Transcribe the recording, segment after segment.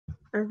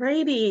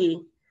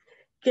Alrighty.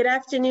 Good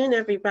afternoon,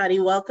 everybody.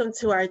 Welcome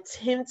to our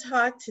TIM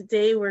Talk.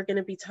 Today, we're going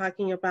to be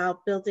talking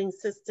about building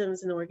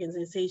systems and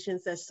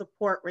organizations that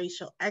support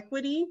racial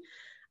equity.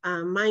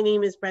 My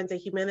name is Brenda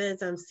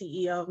Jimenez. I'm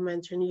CEO of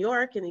Mentor New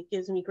York, and it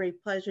gives me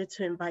great pleasure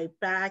to invite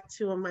back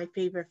two of my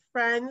favorite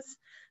friends,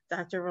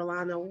 Dr.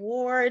 Rolanda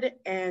Ward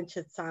and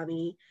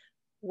Chotsani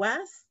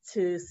West,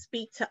 to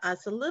speak to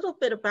us a little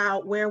bit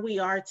about where we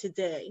are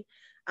today.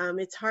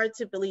 It's hard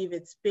to believe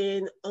it's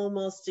been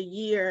almost a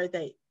year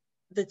that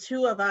the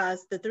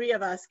three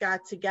of us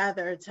got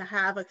together to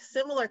have a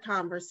similar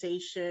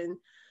conversation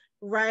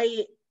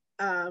right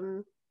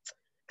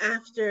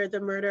after the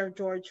murder of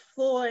George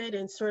Floyd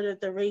and sort of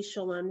the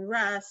racial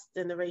unrest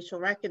and the racial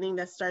reckoning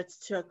that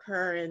starts to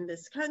occur in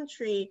this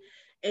country.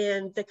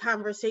 And the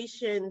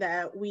conversation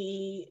that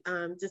we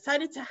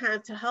decided to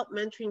have to help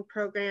mentoring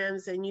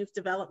programs and youth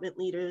development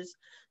leaders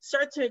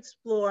start to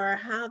explore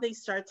how they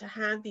start to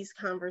have these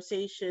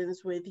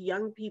conversations with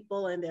young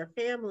people and their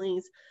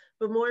families,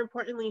 but more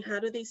importantly, how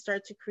do they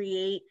start to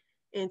create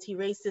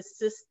anti-racist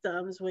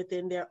systems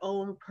within their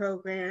own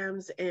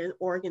programs and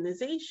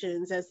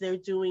organizations as they're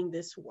doing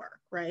this work,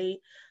 right?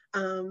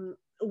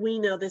 We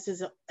know this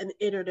is an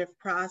iterative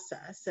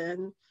process.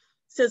 And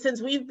so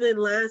since we've been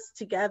last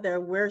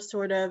together, we're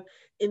sort of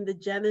in the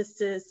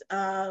genesis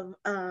of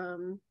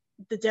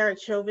the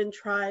Derek Chauvin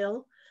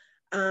trial,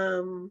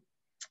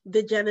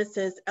 the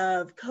genesis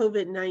of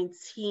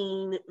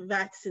COVID-19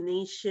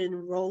 vaccination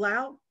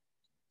rollout,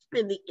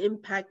 and the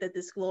impact that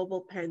this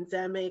global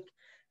pandemic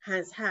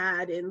has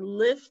had in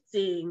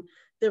lifting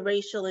the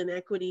racial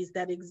inequities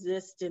that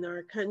exist in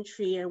our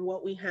country and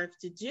what we have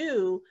to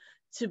do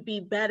to be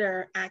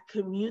better at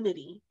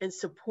community and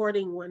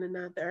supporting one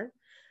another.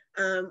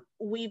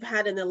 We've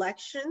had an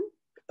election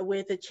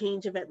with a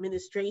change of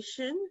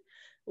administration.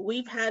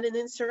 We've had an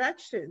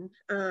insurrection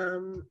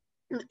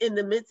in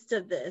the midst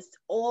of this,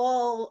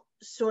 all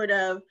sort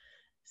of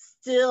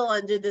still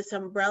under this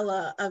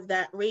umbrella of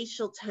that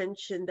racial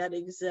tension that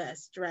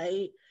exists,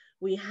 right?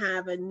 We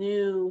have a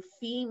new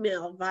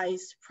female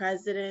vice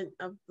president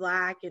of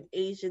Black and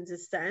Asian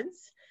descent.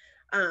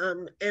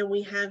 And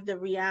we have the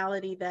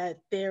reality that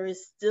there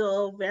is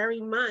still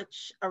very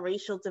much a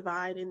racial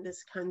divide in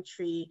this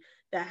country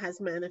that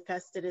has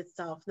manifested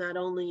itself not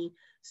only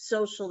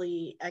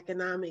socially,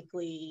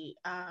 economically,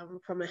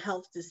 from a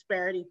health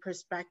disparity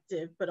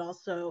perspective, but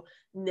also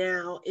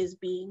now is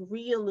being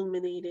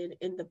re-illuminated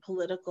in the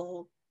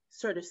political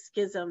sort of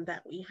schism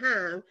that we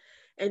have.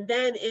 And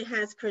then it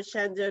has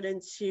crescendoed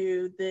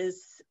into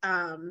this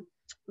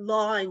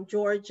law in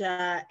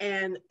Georgia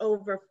and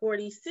over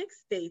 46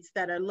 states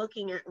that are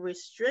looking at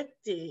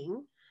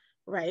restricting,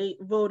 right,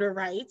 voter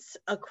rights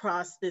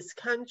across this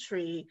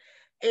country.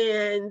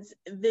 And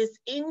this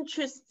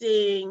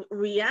interesting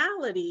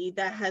reality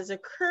that has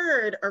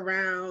occurred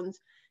around,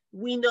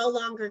 we no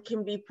longer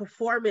can be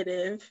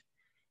performative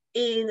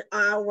in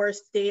our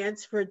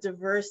stance for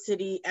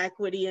diversity,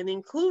 equity, and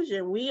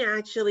inclusion. We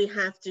actually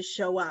have to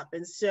show up.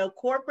 And so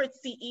corporate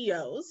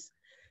CEOs,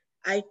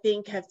 I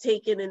think, have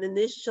taken an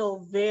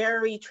initial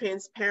very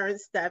transparent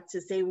step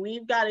to say,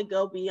 we've got to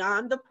go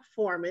beyond the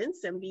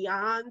performance and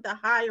beyond the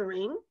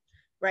hiring,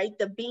 right?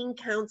 The bean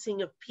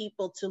counting of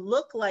people to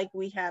look like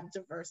we have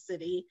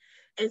diversity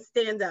and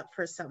stand up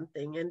for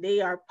something. And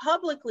they are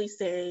publicly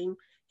saying,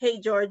 hey,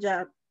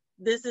 Georgia,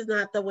 this is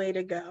not the way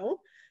to go.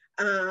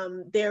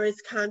 There is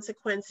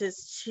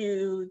consequences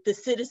to the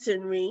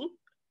citizenry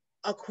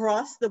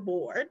across the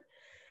board.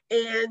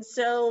 And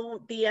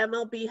so the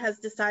MLB has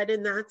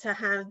decided not to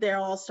have their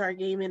All-Star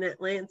game in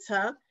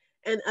Atlanta,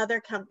 and other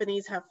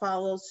companies have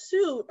followed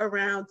suit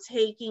around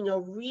taking a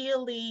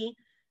really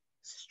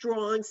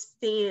strong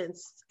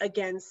stance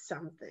against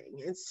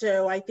something. And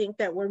so I think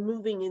that we're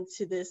moving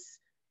into this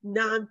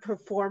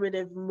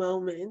non-performative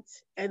moment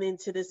and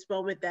into this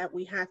moment that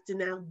we have to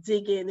now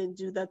dig in and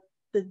do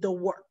the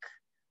work,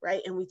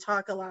 right? And we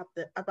talk a lot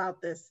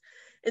about this.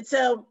 And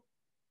so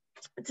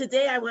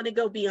today I want to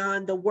go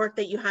beyond the work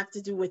that you have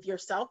to do with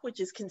yourself, which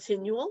is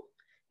continual,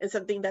 and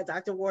something that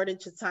Dr. Ward and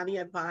Chotsani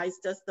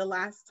advised us the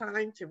last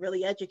time, to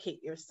really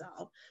educate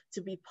yourself,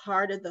 to be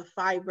part of the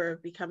fiber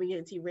of becoming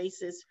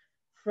anti-racist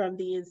from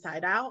the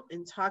inside out,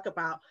 and talk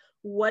about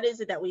what is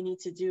it that we need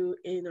to do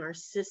in our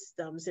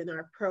systems, in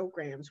our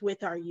programs,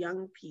 with our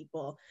young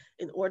people,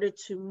 in order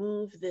to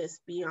move this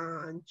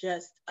beyond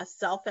just a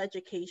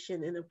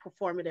self-education and a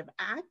performative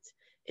act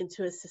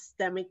into a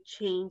systemic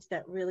change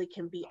that really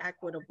can be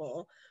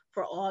equitable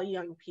for all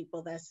young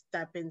people that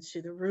step into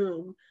the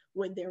room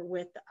when they're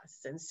with us.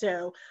 And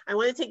so I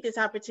want to take this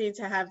opportunity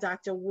to have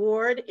Dr.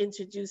 Ward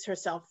introduce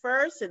herself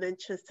first, and then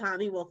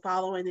Chotsani will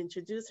follow and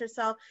introduce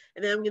herself.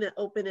 And then I'm going to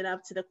open it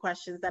up to the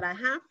questions that I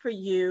have for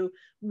you,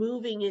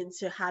 moving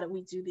into how do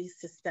we do these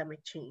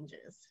systemic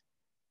changes.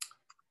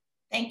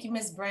 Thank you,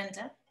 Ms.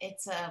 Brenda.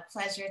 It's a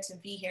pleasure to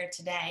be here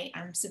today.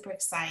 I'm super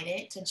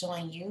excited to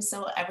join you.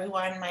 So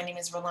everyone, my name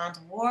is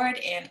Rolanda Ward,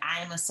 and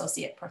I am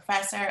Associate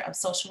Professor of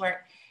Social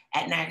Work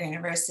at Niagara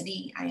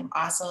University. I am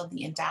also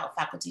the Endowed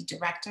Faculty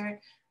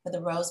Director for the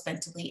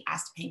Bente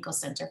Ostapenko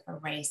Center for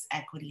Race,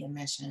 Equity, and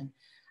Mission.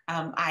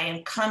 I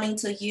am coming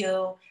to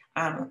you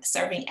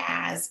serving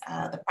as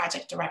the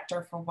project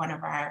director for one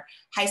of our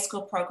high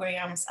school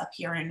programs up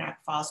here in Niagara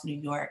Falls, New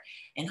York.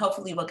 And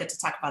hopefully we'll get to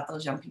talk about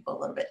those young people a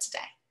little bit today.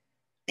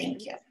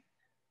 Thank you.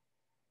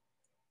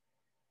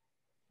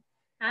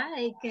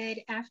 Hi, good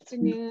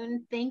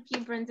afternoon. Thank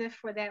you, Brenda,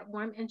 for that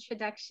warm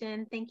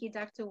introduction. Thank you,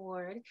 Dr.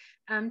 Ward.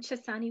 I'm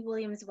Chotsani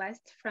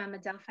Williams-West from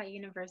Adelphi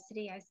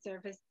University. I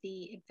serve as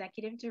the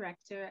Executive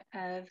Director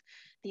of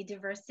the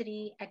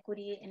Diversity,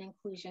 Equity, and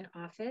Inclusion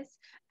Office.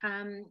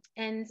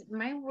 And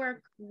my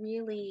work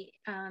really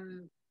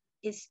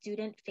is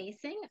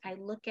student-facing. I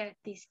look at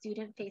the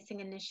student-facing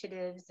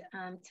initiatives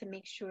to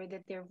make sure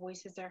that their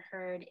voices are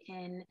heard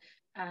in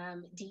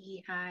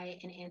DEI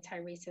and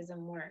anti-racism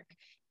work.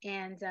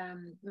 And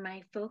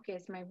my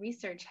focus, my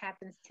research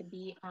happens to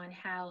be on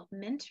how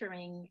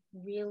mentoring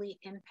really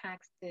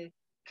impacts the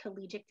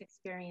collegiate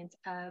experience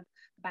of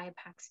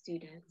BIPOC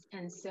students.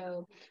 And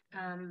so,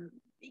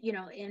 you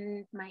know,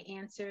 in my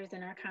answers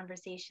and our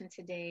conversation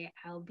today,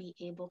 I'll be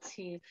able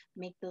to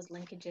make those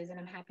linkages, and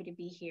I'm happy to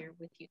be here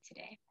with you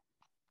today.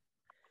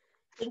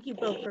 Thank you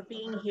both for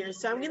being here.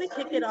 So I'm going to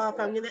kick it off.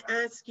 I'm going to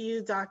ask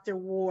you, Dr.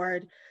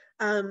 Ward,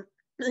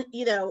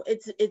 you know,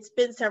 it's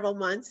been several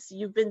months.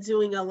 You've been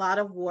doing a lot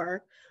of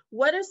work.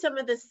 What are some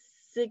of the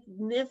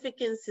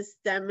significant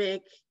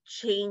systemic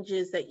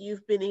changes that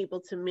you've been able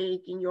to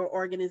make in your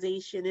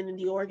organization and in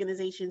the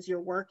organizations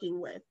you're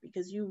working with?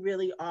 Because you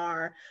really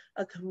are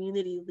a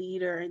community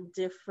leader in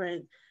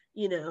different,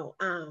 you know,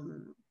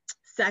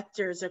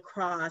 sectors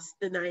across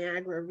the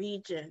Niagara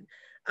region.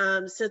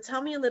 So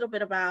tell me a little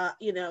bit about,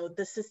 you know,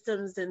 the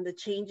systems and the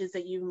changes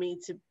that you've made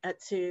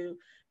to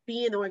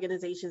be in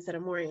organizations that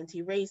are more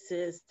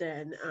anti-racist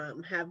and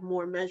have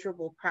more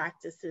measurable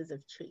practices of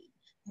change.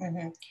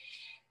 Mm-hmm.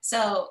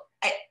 So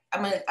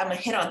I'm gonna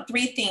hit on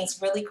three things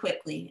really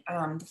quickly.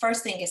 The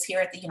first thing is here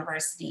at the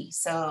university.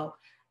 So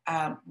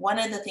one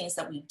of the things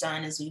that we've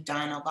done is we've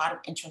done a lot of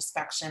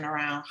introspection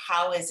around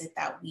how is it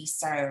that we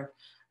serve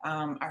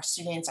our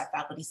students, our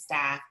faculty,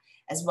 staff,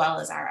 as well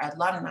as our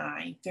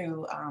alumni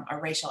through a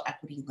racial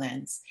equity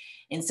lens.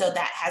 And so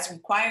that has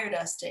required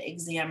us to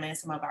examine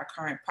some of our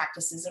current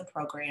practices and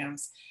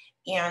programs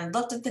and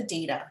looked at the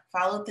data,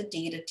 followed the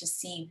data to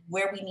see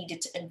where we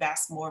needed to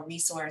invest more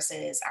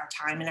resources, our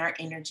time and our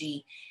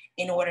energy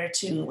in order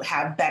to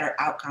have better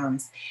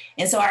outcomes.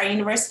 And so our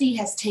university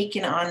has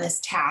taken on this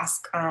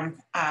task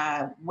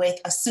with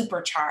a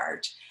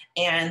supercharge.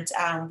 And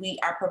we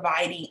are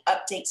providing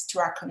updates to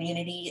our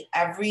community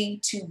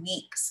every 2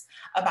 weeks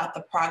about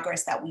the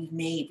progress that we've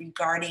made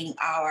regarding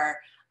our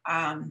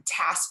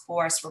task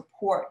force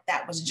report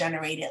that was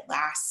generated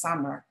last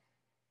summer.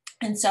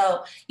 And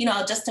so, you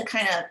know, just to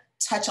kind of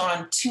touch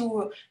on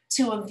two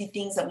of the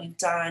things that we've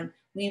done,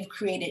 we've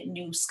created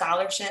new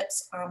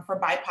scholarships for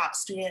BIPOC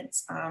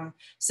students.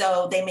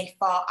 So they may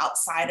fall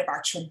outside of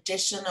our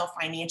traditional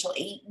financial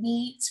aid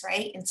needs,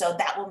 right? And so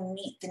that will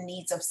meet the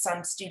needs of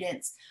some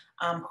students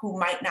who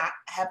might not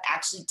have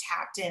actually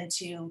tapped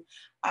into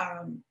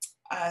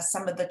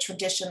some of the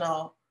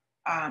traditional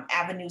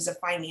avenues of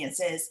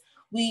finances.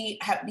 We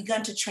have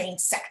begun to train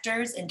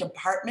sectors and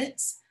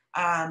departments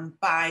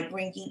by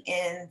bringing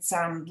in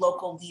some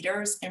local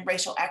leaders in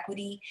racial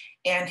equity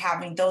and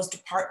having those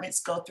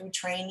departments go through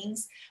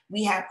trainings.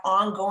 We have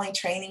ongoing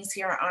trainings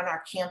here on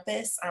our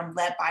campus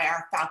led by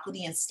our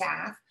faculty and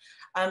staff.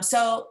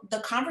 So the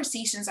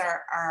conversations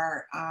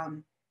are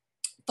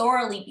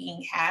thoroughly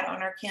being had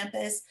on our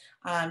campus.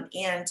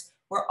 And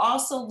we're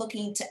also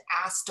looking to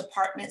ask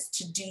departments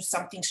to do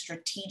something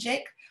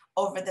strategic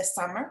over the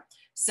summer.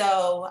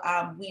 So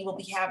we will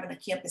be having a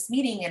campus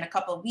meeting in a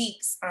couple of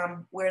weeks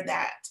where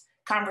that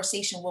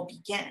conversation will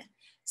begin.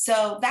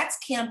 So that's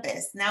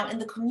campus. Now in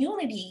the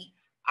community,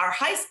 our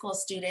high school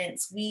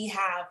students, we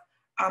have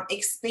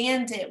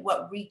expanded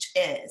what REACH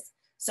is.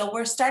 So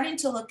we're starting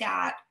to look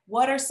at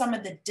what are some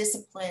of the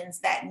disciplines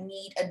that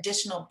need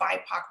additional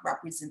BIPOC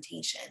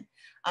representation.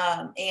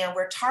 And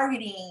we're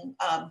targeting,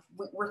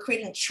 we're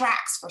creating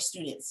tracks for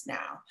students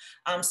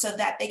now so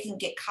that they can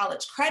get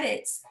college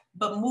credits,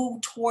 but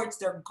move towards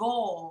their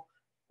goal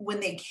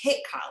when they hit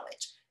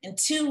college. And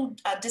two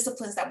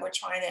disciplines that we're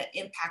trying to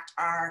impact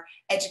are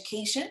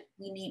education.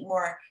 We need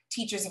more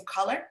teachers of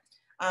color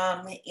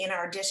in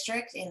our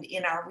district and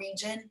in our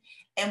region.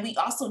 And we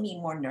also need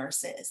more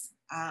nurses.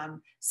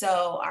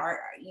 So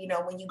you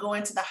know, when you go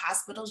into the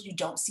hospitals, you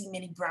don't see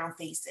many brown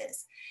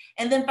faces.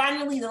 And then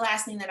finally, the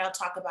last thing that I'll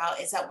talk about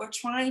is that we're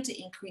trying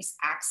to increase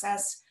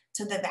access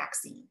to the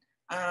vaccine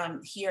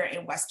here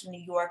in Western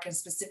New York and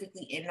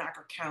specifically in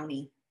Niagara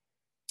County.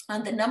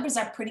 The numbers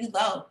are pretty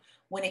low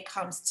when it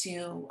comes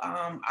to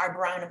our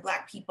brown and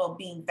Black people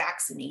being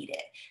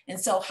vaccinated. And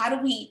so how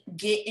do we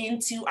get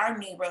into our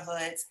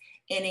neighborhoods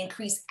and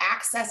increase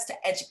access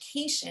to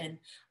education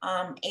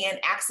and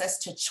access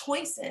to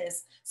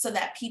choices so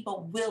that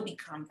people will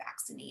become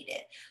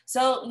vaccinated?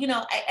 So, you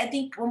know, I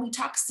think when we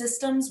talk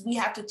systems, we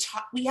have to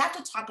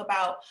talk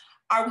about,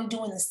 are we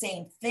doing the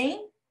same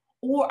thing?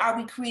 Or are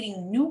we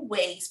creating new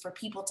ways for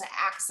people to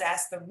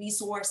access the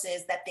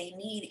resources that they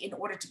need in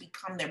order to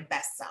become their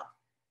best self?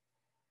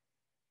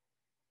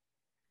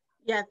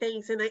 Yeah,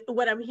 thanks. And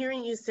what I'm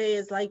hearing you say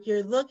is like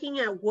you're looking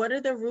at what are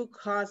the root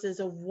causes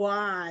of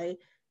why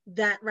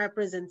that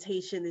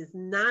representation is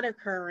not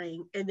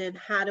occurring, and then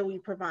how do we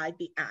provide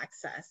the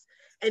access?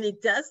 And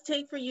it does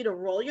take for you to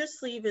roll your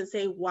sleeve and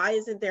say, why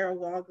isn't there a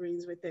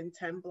Walgreens within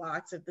 10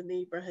 blocks of the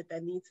neighborhood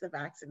that needs the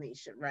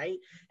vaccination, right?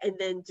 And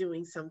then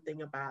doing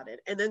something about it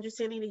and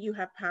understanding that you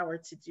have power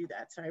to do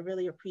that. So I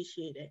really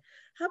appreciate it.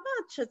 How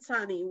about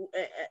Chotsani?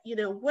 You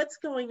know, what's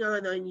going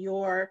on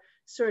your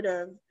sort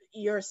of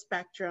your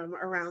spectrum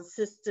around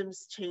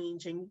systems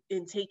change and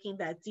taking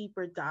that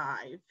deeper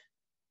dive?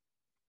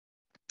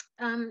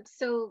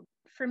 So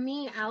for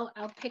me, I'll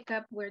pick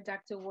up where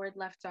Dr. Ward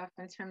left off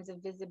in terms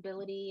of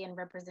visibility and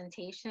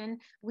representation.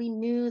 We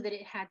knew that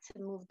it had to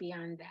move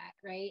beyond that,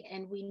 right?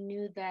 And we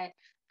knew that,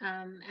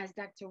 as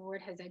Dr.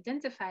 Ward has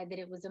identified, that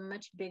it was a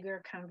much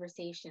bigger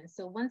conversation.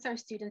 So once our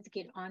students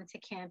get onto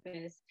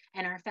campus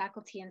and our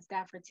faculty and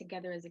staff are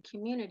together as a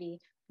community,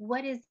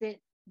 what is it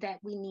that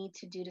we need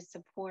to do to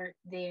support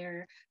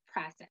their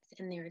process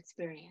and their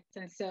experience?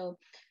 And so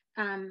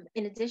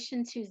in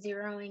addition to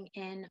zeroing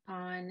in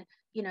on,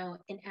 you know,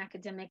 an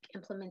academic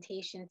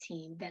implementation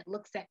team that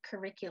looks at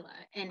curricula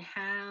and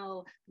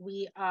how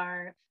we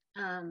are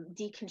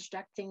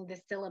deconstructing the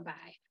syllabi,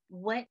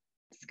 what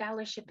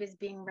scholarship is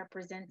being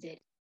represented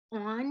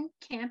on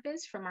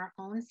campus from our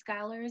own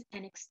scholars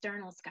and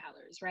external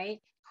scholars, right?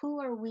 Who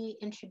are we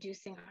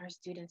introducing our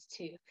students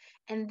to?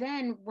 And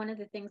then one of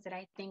the things that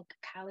I think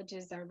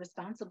colleges are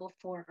responsible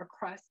for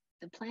across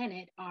the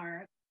planet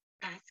are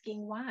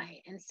asking why.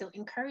 And so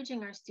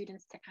encouraging our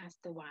students to ask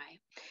the why.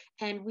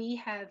 And we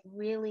have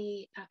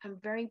really, I'm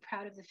very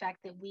proud of the fact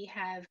that we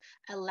have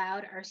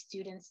allowed our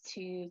students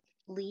to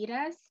lead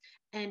us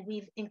and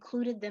we've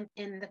included them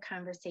in the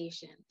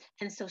conversation.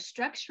 And so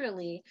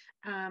structurally,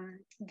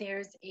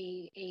 there's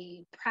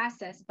a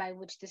process by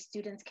which the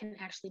students can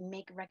actually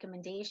make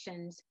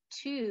recommendations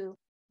to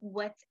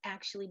what's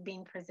actually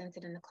being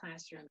presented in the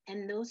classroom.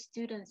 And those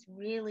students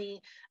really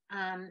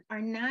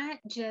are not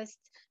just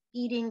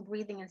eating,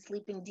 breathing, and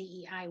sleeping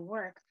DEI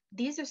work.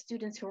 These are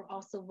students who are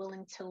also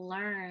willing to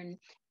learn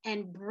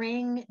and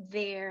bring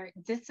their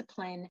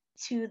discipline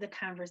to the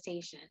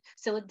conversation.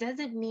 So it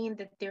doesn't mean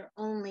that they're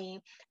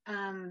only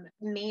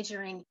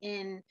majoring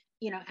in,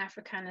 you know,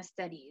 Africana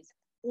studies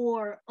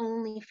or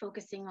only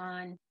focusing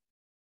on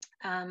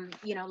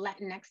you know,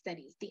 Latinx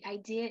studies. The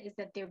idea is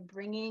that they're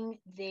bringing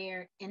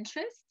their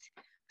interest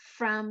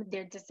from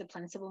their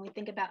discipline. So when we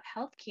think about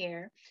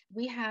healthcare,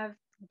 we have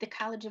the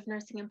College of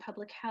Nursing and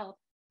Public Health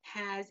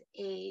has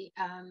a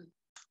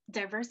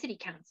diversity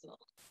council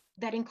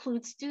that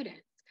includes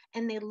students,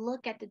 and they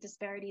look at the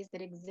disparities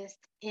that exist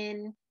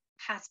in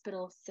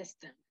hospital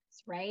systems,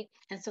 right?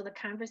 And so the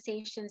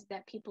conversations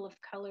that people of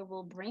color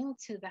will bring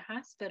to the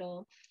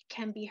hospital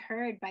can be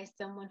heard by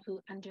someone who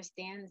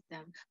understands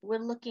them. We're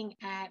looking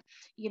at,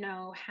 you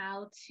know,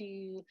 how to,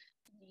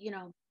 you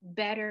know,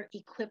 better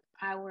equip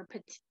our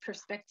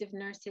prospective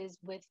nurses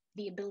with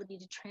the ability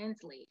to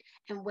translate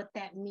and what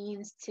that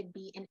means to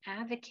be an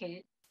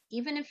advocate.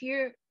 Even if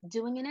you're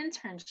doing an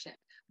internship,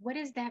 what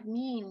does that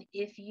mean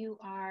if you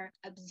are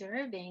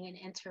observing an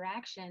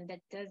interaction that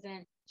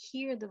doesn't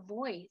hear the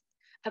voice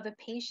of a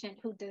patient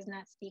who does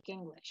not speak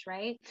English,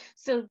 right?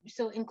 So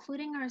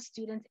including our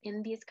students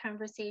in these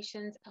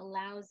conversations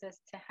allows us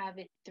to have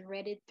it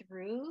threaded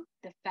through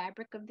the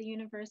fabric of the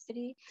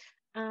university,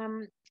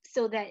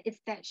 so that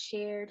it's that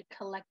shared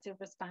collective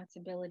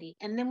responsibility.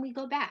 And then we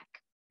go back.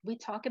 We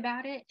talk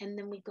about it and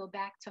then we go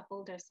back to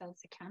hold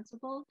ourselves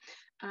accountable.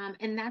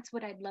 And that's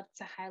what I'd love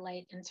to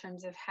highlight in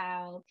terms of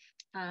how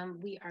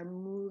we are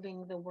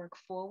moving the work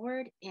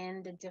forward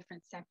in the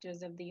different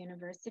sectors of the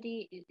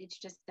university. It's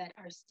just that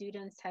our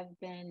students have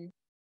been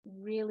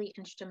really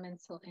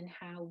instrumental in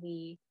how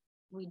we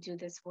do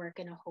this work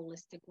in a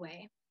holistic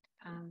way,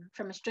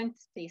 from a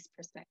strengths-based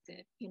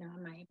perspective, you know,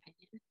 in my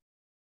opinion.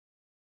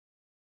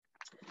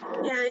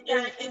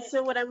 Yeah, and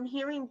so what I'm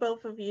hearing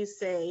both of you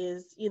say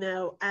is, you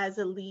know, as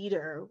a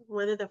leader,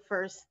 one of the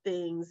first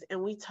things,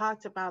 and we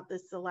talked about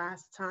this the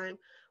last time,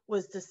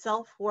 was the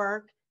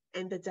self-work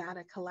and the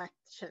data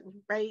collection,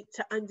 right?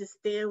 To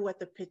understand what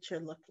the picture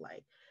looked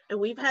like. And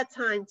we've had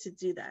time to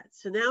do that.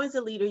 So now as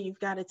a leader, you've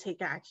got to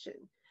take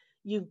action.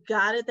 You've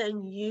got to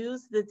then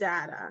use the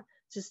data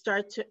to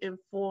start to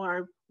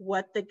inform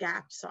what the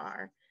gaps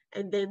are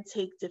and then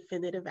take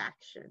definitive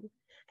action.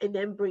 And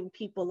then bring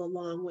people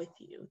along with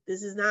you.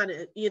 This is not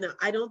a, you know,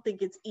 I don't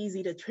think it's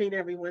easy to train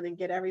everyone and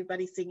get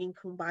everybody singing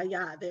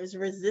Kumbaya. There's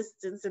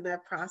resistance in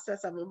that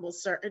process. I'm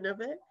almost certain of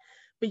it.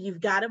 But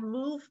you've got to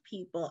move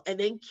people and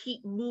then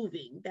keep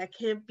moving. That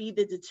can't be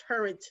the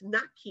deterrent to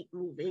not keep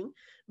moving.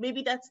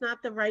 Maybe that's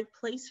not the right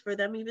place for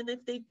them, even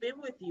if they've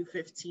been with you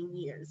 15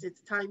 years.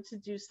 It's time to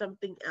do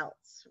something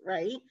else,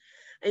 right?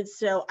 And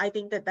so I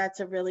think that that's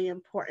a really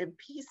important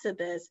piece of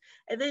this.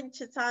 And then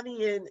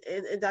Chotsani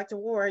and Dr.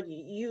 Ward,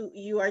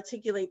 you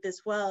articulate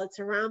this well. It's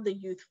around the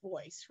youth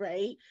voice,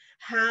 right?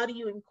 How do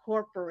you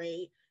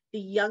incorporate the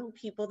young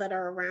people that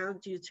are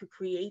around you to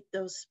create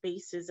those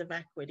spaces of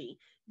equity.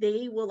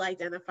 They will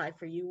identify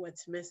for you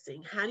what's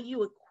missing. How do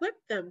you equip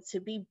them to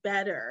be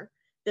better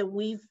than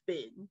we've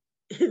been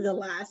in the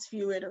last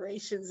few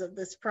iterations of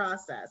this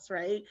process,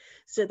 right?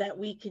 So that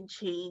we can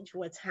change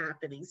what's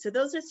happening. So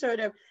those are sort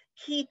of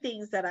key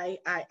things that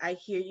I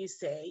hear you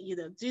say, you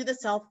know, do the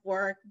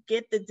self-work,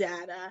 get the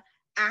data,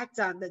 act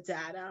on the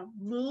data,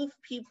 move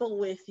people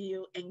with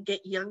you, and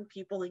get young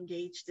people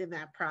engaged in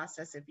that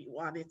process if you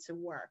want it to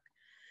work.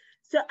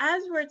 So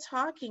as we're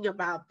talking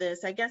about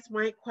this, I guess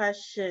my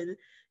question,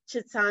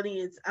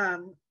 Chotsani, is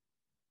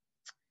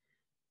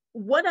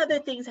what other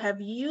things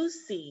have you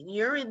seen?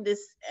 You're in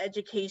this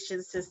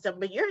education system,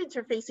 but you're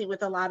interfacing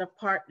with a lot of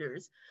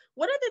partners.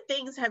 What other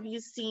things have you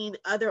seen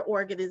other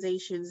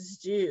organizations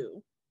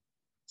do,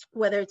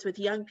 whether it's with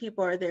young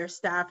people or their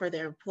staff or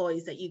their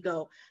employees, that you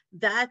go,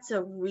 that's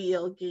a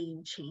real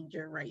game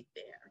changer right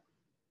there?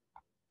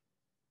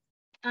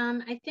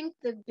 I think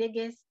the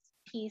biggest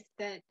piece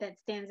that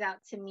stands out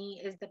to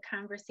me is the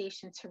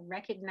conversation to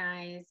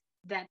recognize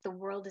that the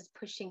world is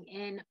pushing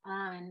in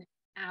on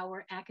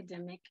our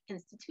academic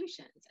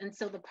institutions. And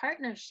so the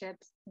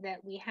partnerships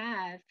that we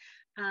have,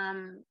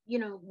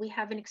 we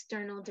have an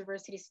external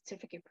diversity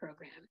certificate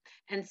program.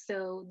 And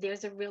so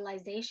there's a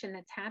realization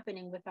that's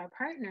happening with our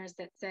partners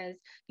that says,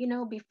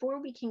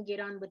 before we can get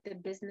on with the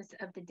business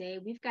of the day,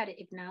 we've got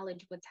to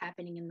acknowledge what's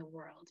happening in the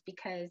world,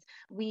 because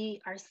we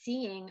are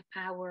seeing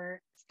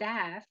our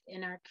staff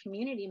and our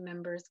community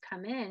members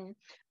come in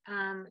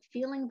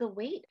feeling the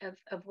weight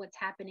of what's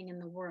happening in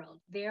the world.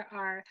 There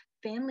are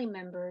family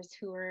members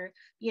who are,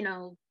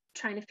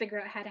 trying to figure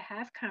out how to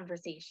have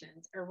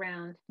conversations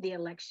around the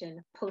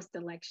election,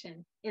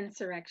 post-election,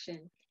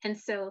 insurrection. And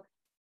so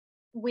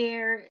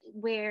where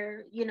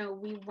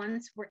we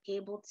once were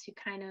able to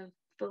kind of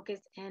focus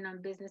in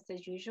on business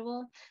as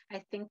usual,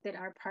 I think that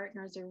our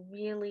partners are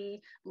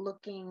really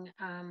looking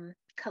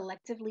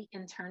collectively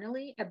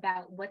internally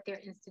about what their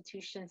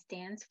institution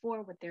stands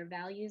for, what their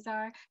values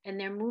are, and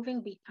they're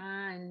moving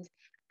beyond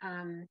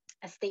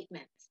a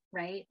statement,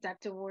 right?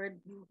 Dr.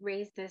 Ward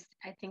raised this,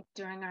 I think,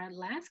 during our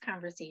last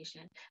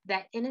conversation,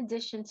 that in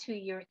addition to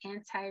your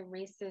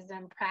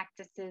anti-racism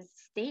practices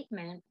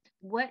statement,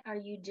 what are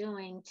you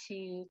doing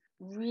to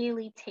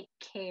really take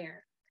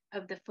care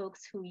of the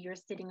folks who you're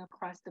sitting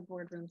across the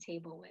boardroom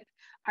table with?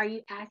 Are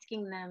you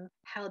asking them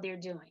how they're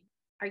doing?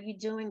 Are you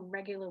doing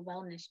regular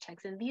wellness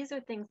checks? And these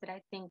are things that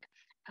I think,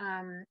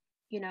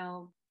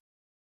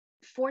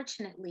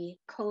 fortunately,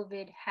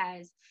 COVID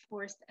has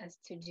forced us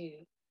to do,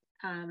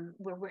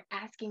 where we're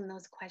asking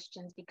those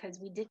questions because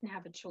we didn't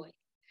have a choice.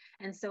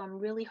 And so I'm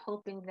really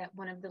hoping that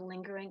one of the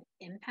lingering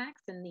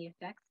impacts and the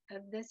effects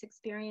of this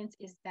experience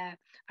is that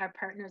our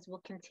partners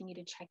will continue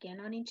to check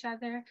in on each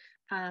other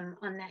on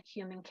that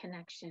human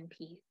connection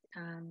piece.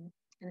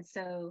 And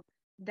so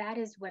that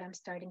is what I'm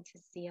starting to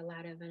see a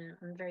lot of, and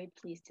I'm very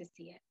pleased to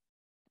see it.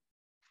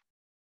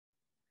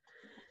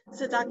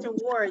 So Dr.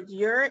 Ward,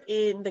 you're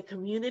in the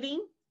community,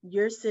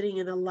 you're sitting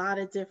in a lot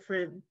of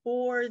different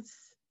boards,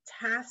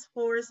 task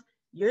force,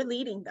 you're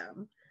leading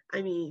them.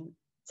 I mean,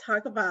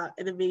 talk about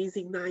an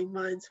amazing 9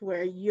 months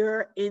where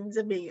you're in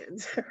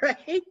demand,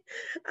 right?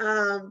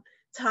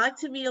 Talk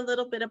to me a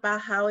little bit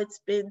about how it's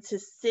been to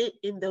sit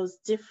in those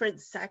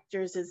different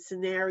sectors and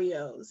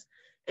scenarios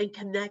and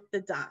connect the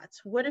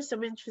dots. What are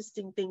some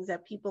interesting things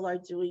that people are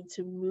doing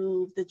to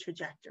move the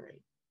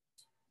trajectory?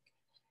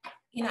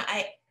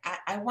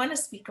 I want to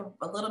speak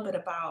a little bit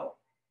about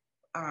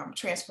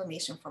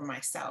transformation for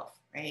myself,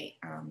 right?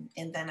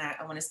 And then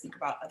I want to speak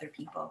about other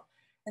people.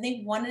 I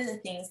think one of the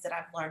things that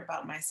I've learned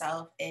about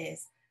myself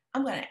is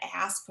I'm going to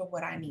ask for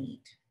what I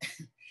need.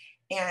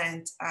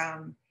 And,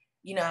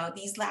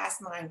 these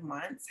last 9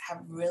 months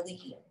have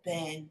really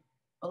been,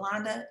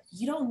 Rolanda,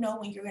 you don't know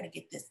when you're going to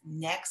get this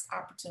next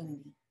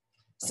opportunity.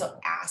 So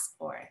ask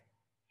for it.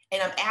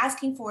 And I'm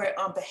asking for it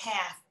on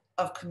behalf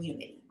of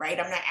community, right?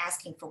 I'm not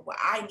asking for what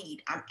I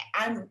need.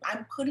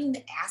 I'm putting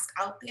the ask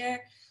out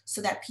there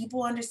so that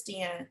people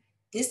understand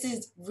this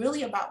is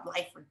really about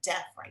life or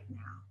death right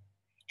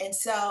now. And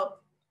so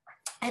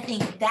I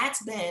think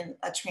that's been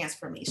a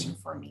transformation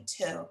for me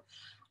too.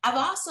 I've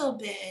also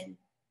been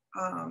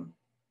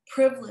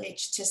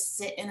privileged to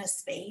sit in a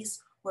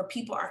space where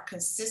people are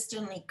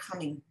consistently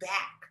coming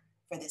back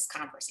for this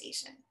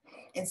conversation.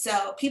 And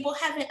so people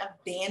haven't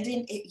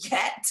abandoned it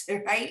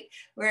yet, right?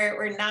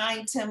 We're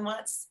 9-10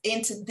 months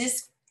into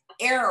this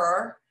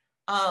era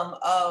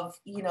of,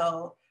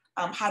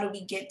 how do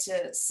we get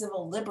to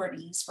civil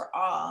liberties for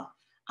all?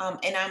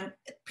 And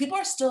people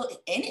are still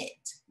in it.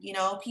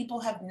 People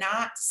have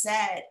not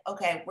said,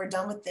 okay, we're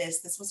done with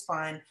this. This was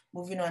fun.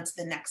 Moving on to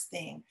the next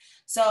thing.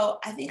 So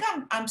I think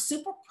I'm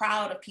super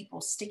proud of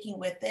people sticking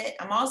with it.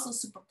 I'm also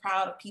super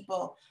proud of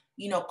people,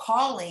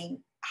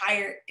 calling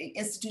higher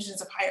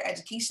institutions of higher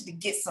education to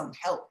get some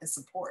help and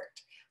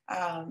support,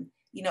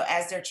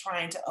 as they're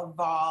trying to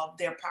evolve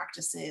their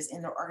practices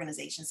in their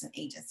organizations and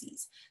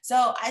agencies.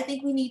 So I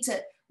think we need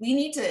we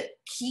need to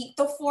keep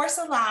the force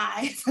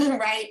alive,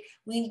 right?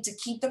 We need to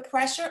keep the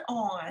pressure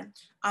on,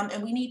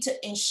 and we need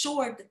to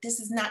ensure that this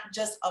is not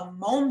just a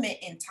moment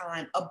in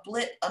time, a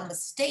blip, a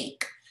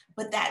mistake,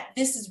 but that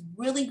this is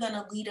really going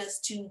to lead us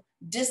to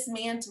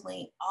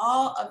dismantling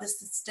all of the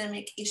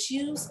systemic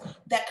issues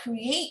that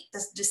create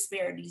the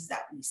disparities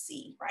that we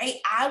see, right?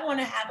 I want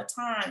to have a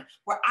time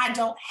where I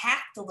don't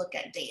have to look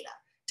at data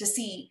to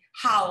see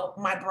how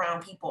my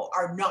brown people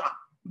are not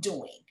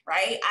doing,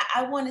 right?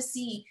 I want to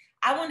see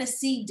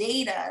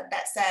data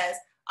that says,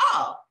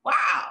 oh,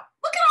 wow,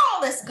 look at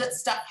all this good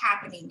stuff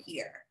happening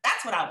here.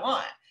 That's what I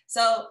want.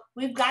 So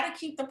we've got to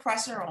keep the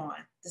pressure on.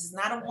 This is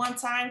not a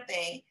one-time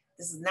thing.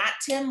 This is not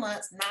 10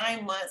 months,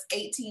 9 months,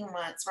 18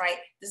 months, right?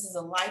 This is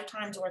a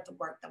lifetime's worth of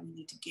work that we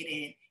need to get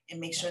in and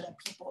make sure that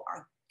people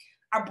are,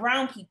 our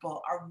brown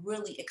people are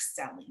really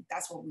excelling.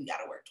 That's what we got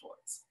to work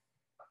towards.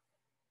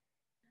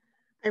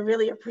 I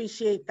really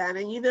appreciate that.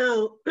 And you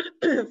know,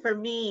 for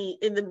me,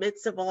 in the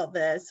midst of all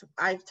this,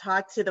 I've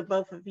talked to the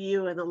both of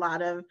you and a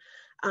lot of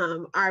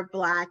our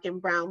Black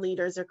and brown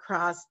leaders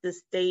across the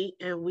state,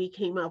 and we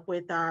came up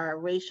with our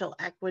racial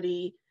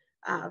equity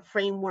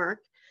framework.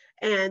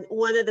 And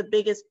one of the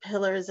biggest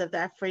pillars of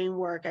that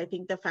framework, I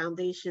think the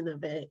foundation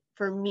of it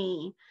for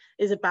me,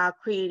 is about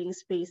creating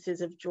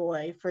spaces of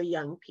joy for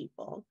young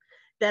people.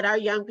 That our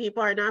young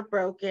people are not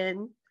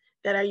broken,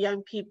 that our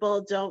young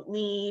people don't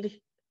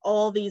need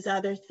all these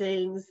other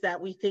things that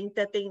we think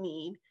that they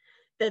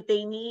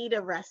need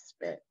a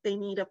respite, they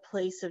need a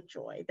place of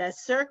joy. That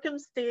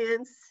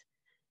circumstance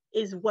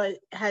is what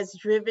has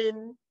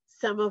driven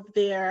some of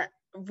their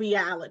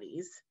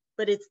realities,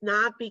 but it's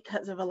not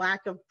because of a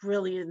lack of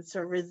brilliance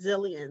or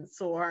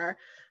resilience or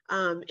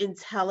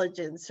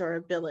intelligence or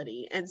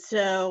ability. And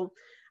so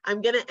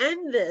I'm going to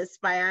end this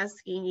by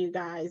asking you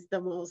guys the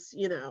most,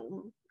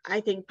 I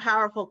think,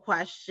 powerful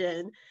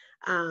question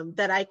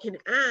that I can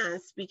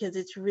ask, because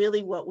it's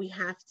really what we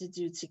have to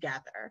do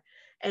together.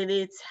 And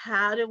it's,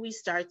 how do we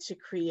start to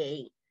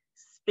create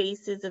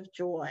spaces of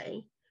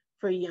joy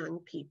for young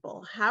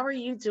people? How are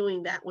you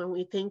doing that when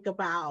we think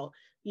about,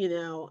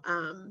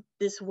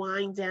 this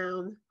wind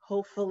down,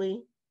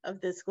 hopefully, of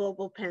this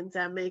global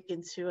pandemic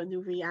into a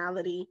new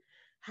reality?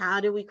 How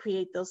do we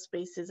create those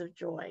spaces of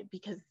joy?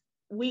 Because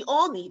we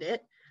all need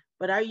it,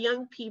 but our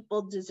young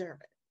people deserve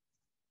it.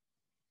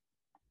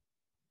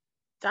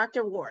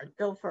 Dr. Ward,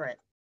 go for it.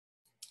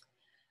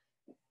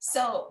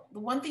 So the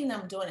one thing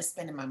that I'm doing is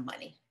spending my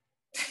money,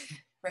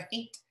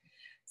 right?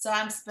 So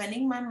I'm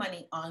spending my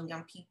money on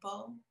young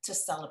people to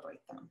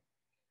celebrate them.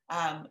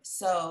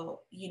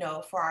 So,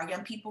 for our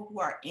young people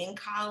who are in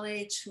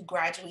college, who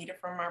graduated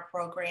from our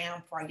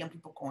program, for our young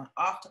people going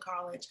off to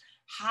college,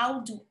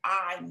 how do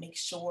I make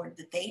sure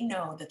that they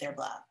know that they're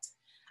loved?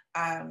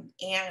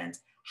 And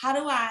how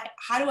do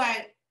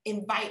I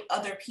invite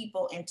other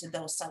people into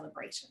those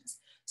celebrations?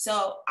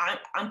 So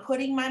I'm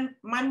putting my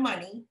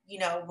money,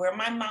 where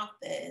my mouth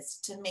is,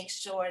 to make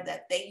sure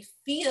that they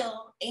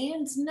feel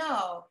and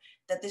know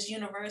that this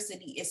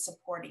university is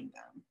supporting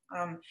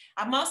them.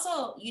 I'm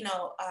also,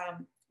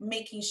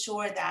 making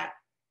sure that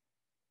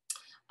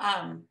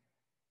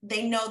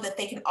they know that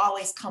they can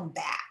always come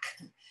back.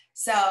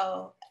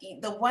 So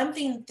the one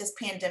thing this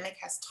pandemic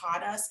has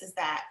taught us is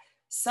that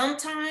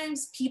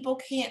sometimes people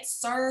can't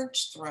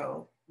surge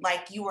through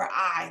like you or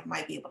I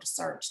might be able to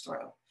surge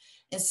through.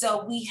 And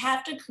so we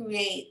have to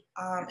create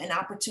an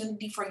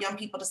opportunity for young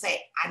people to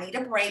say, I need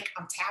a break,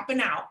 I'm tapping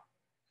out,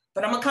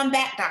 but I'm gonna come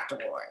back, Dr.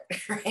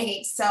 Ward,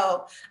 right?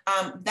 So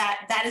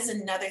that is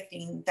another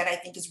thing that I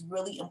think is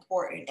really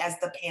important as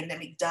the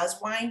pandemic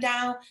does wind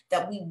down,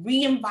 that we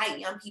re-invite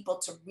young people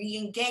to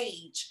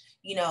re-engage,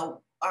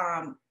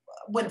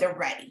 when they're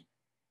ready.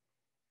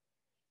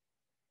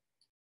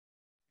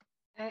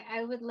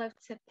 I would love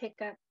to pick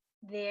up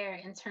there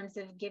in terms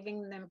of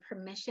giving them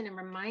permission and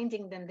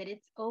reminding them that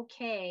it's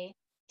okay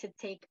to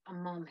take a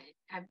moment.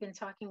 I've been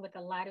talking with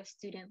a lot of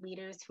student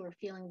leaders who are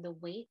feeling the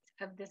weight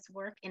of this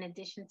work in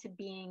addition to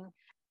being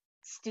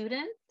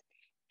students,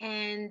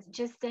 and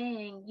just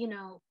saying,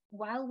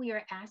 while we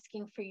are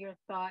asking for your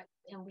thoughts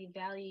and we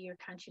value your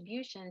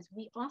contributions,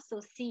 we also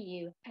see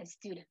you as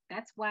students.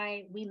 That's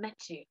why we met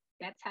you.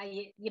 That's how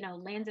you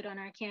landed on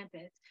our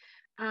campus.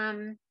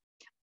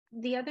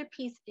 The other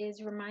piece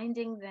is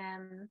reminding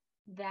them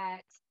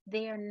that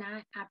they are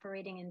not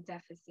operating in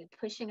deficit,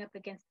 pushing up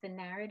against the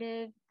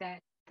narrative that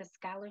the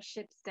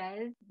scholarship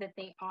says that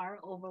they are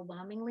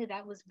overwhelmingly.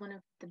 That was one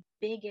of the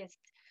biggest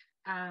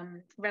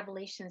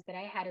revelations that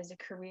I had as a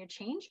career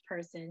change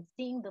person,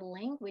 seeing the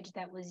language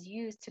that was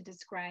used to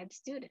describe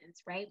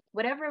students, right?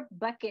 Whatever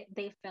bucket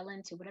they fell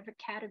into, whatever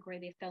category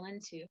they fell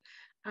into.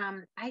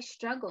 I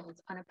struggled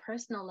on a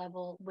personal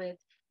level with,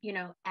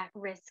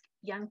 at-risk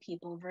young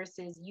people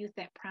versus youth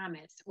at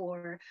promise,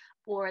 or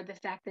the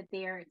fact that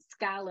they're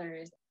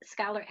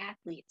scholar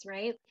athletes,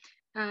 right?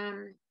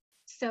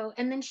 So,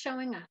 and then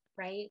showing up,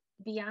 right?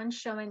 Beyond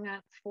showing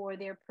up for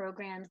their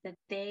programs that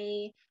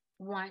they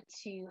want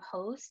to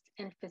host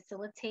and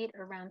facilitate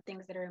around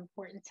things that are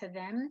important to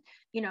them,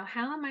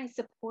 how am I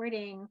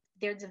supporting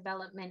their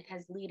development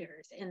as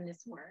leaders in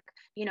this work?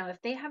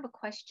 If they have a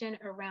question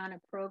around a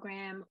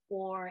program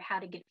or how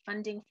to get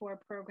funding for a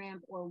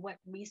program or what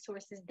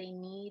resources they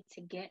need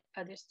to get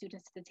other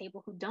students to the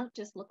table who don't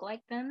just look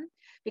like them,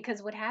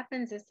 because what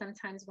happens is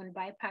sometimes when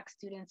BIPOC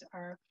students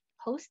are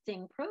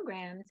hosting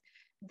programs,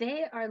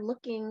 they are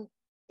looking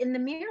in the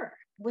mirror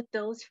with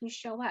those who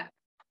show up.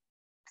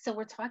 So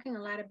we're talking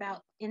a lot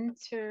about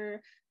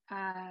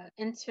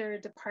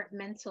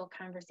interdepartmental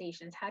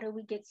conversations. How do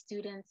we get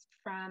students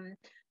from,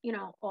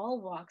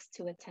 all walks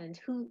to attend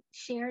who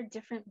share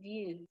different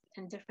views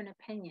and different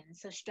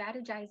opinions? So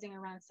strategizing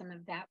around some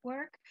of that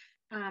work,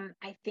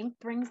 I think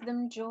brings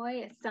them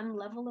joy, some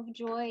level of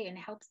joy, and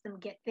helps them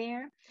get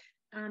there.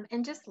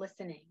 And just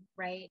listening,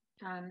 right?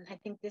 I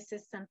think this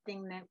is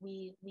something that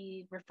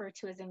we refer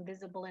to as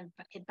invisible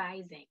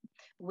advising,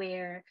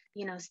 where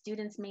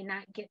students may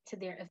not get to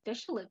their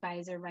official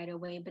advisor right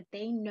away, but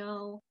they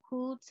know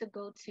who to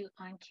go to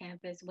on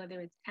campus,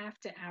 whether it's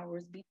after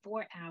hours,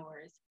 before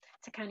hours,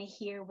 to kind of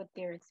hear what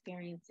they're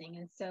experiencing.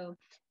 And so,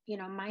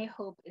 my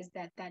hope is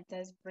that that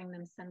does bring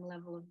them some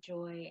level of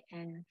joy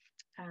and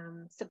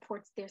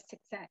supports their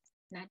success,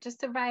 not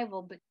just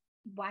survival, but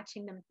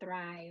watching them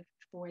thrive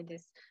for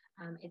this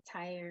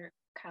entire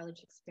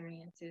college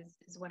experience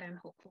is what I'm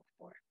hopeful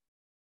for.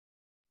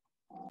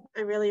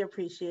 I really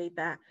appreciate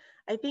that.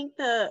 I think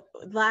the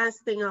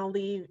last thing I'll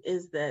leave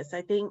is this.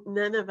 I think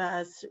none of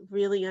us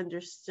really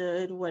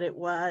understood what it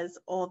was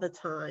all the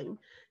time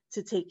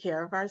to take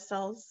care of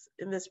ourselves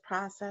in this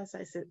process.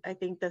 I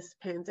think this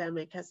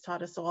pandemic has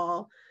taught us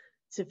all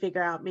to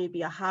figure out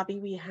maybe a hobby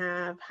we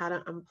have, how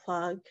to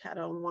unplug, how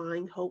to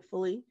unwind,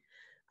 hopefully.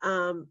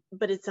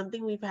 But it's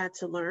something we've had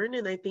to learn.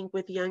 And I think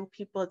with young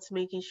people, it's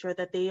making sure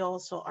that they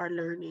also are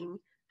learning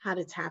how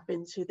to tap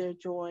into their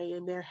joy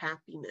and their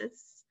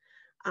happiness,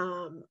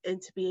 and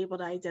to be able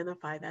to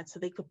identify that so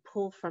they could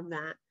pull from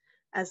that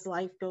as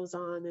life goes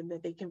on, and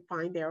that they can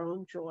find their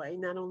own joy,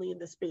 not only in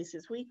the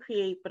spaces we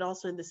create, but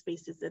also in the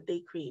spaces that they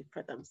create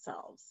for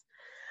themselves.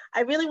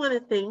 I really want to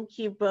thank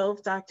you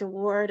both, Dr.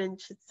 Ward and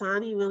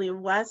Chotsani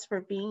Williams-West,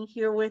 for being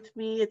here with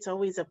me. It's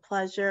always a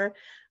pleasure.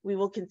 We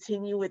will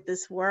continue with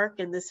this work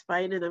and this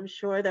fight, and I'm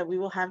sure that we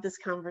will have this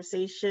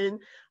conversation,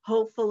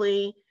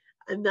 hopefully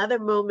another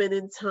moment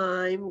in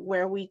time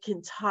where we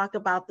can talk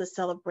about the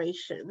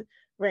celebration,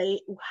 right?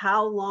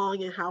 How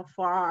long and how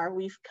far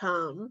we've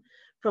come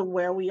from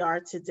where we are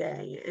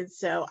today. And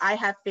so I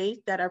have faith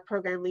that our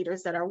program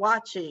leaders that are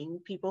watching,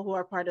 people who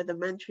are part of the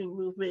mentoring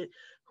movement,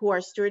 who are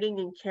stewarding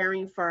and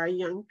caring for our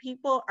young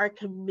people, are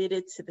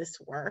committed to this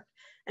work,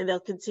 and they'll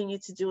continue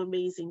to do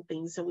amazing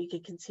things so we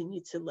can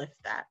continue to lift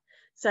that.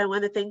 So I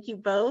want to thank you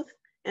both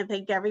and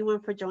thank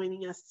everyone for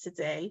joining us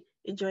today.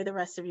 Enjoy the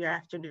rest of your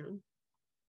afternoon.